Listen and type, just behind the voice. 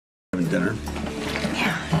dinner?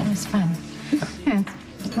 Yeah, it was fun. Yeah,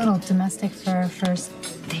 it's a little domestic for our first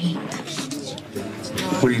date.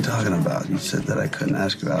 What are you talking about? You said that I couldn't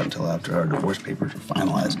ask you out until after our divorce papers were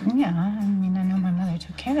finalized. Yeah, I mean, I know my mother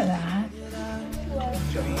took care of that.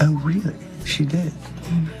 Oh, really? She did?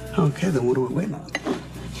 Okay, then what are we waiting on?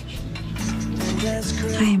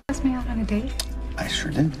 Hi. Asked me out on a date? I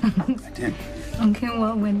sure did. I did. Okay,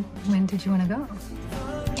 well, when did you want to go?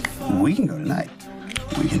 We can go tonight.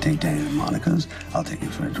 We can take Danny to Monica's. I'll take you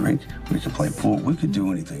for a drink. We can play pool. We could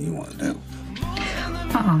do anything you want to do.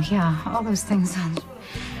 Oh, yeah, all those things sound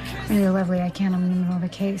really lovely. I can't. I'm in the middle of a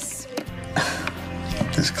case.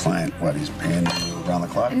 This client, what, he's paying you around the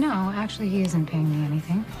clock? No, actually, he isn't paying me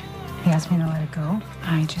anything. He asked me to let it go.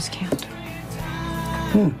 I just can't.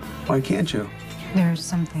 Why can't you? There are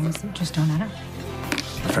some things that just don't add up.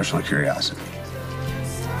 Professional curiosity.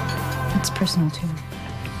 It's personal, too.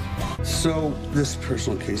 So, this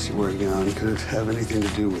personal case you're working on, could it have anything to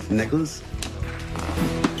do with Nicholas?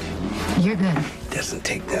 You're good. Doesn't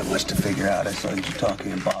take that much to figure out. I saw you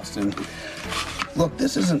talking in Boston. Look,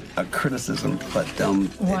 this isn't a criticism, but,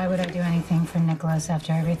 Why would I do anything for Nicholas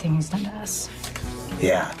after everything he's done to us?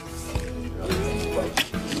 Yeah.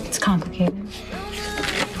 It's complicated.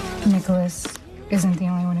 Nicholas isn't the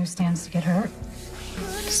only one who stands to get hurt.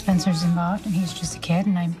 Spencer's involved, and he's just a kid,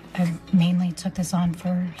 and I mainly took this on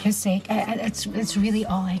for his sake. It's really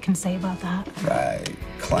all I can say about that. Right.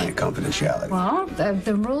 Client confidentiality. Well,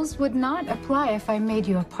 the rules would not apply if I made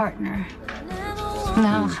you a partner.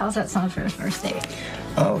 Now, how's that sound for a first date?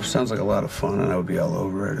 Oh, sounds like a lot of fun, and I would be all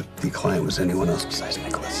over it if the client was anyone else besides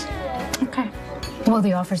Nicholas. Okay. Well,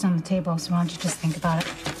 the offer's on the table, so why don't you just think about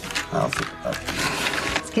it? I'll think about it.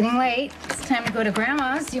 It's getting late. It's time to go to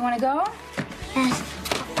Grandma's. Do you want to go? Yes.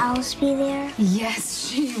 Alice be there? Yes,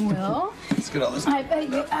 she will. Let's get all this. I bet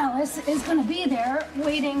you Alice is going to be there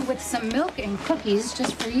waiting with some milk and cookies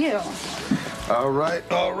just for you. All right.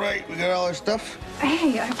 We got all our stuff?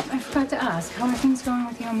 Hey, I forgot to ask. How are things going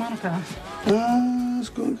with you and Monica? It's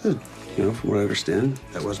going good. You know, from what I understand,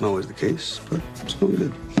 that wasn't always the case, but it's going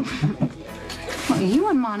good. Well, you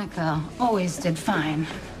and Monica always did fine.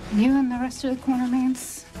 You and the rest of the corner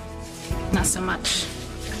mates, not so much.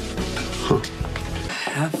 Huh.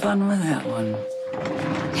 Have fun with that one.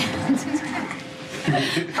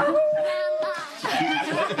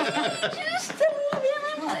 Just the little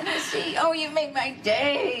I wanted to see. Oh, you made my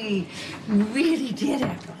day. You really did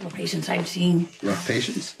after all the patients I've seen. Rough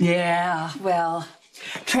patients? Yeah, well,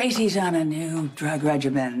 Tracy's on a new drug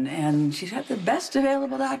regimen, and she's got the best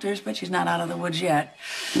available doctors, but she's not out of the woods yet.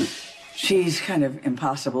 She's kind of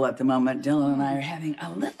impossible at the moment. Dylan and I are having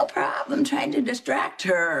a little problem trying to distract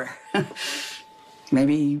her.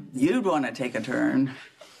 Maybe you'd want to take a turn.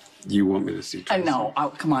 You want me to see Tracy? I know.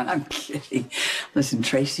 Oh, come on. I'm kidding. Listen,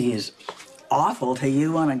 Tracy is awful to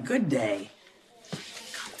you on a good day.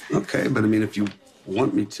 Okay, but I mean, if you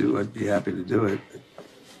want me to, I'd be happy to do it.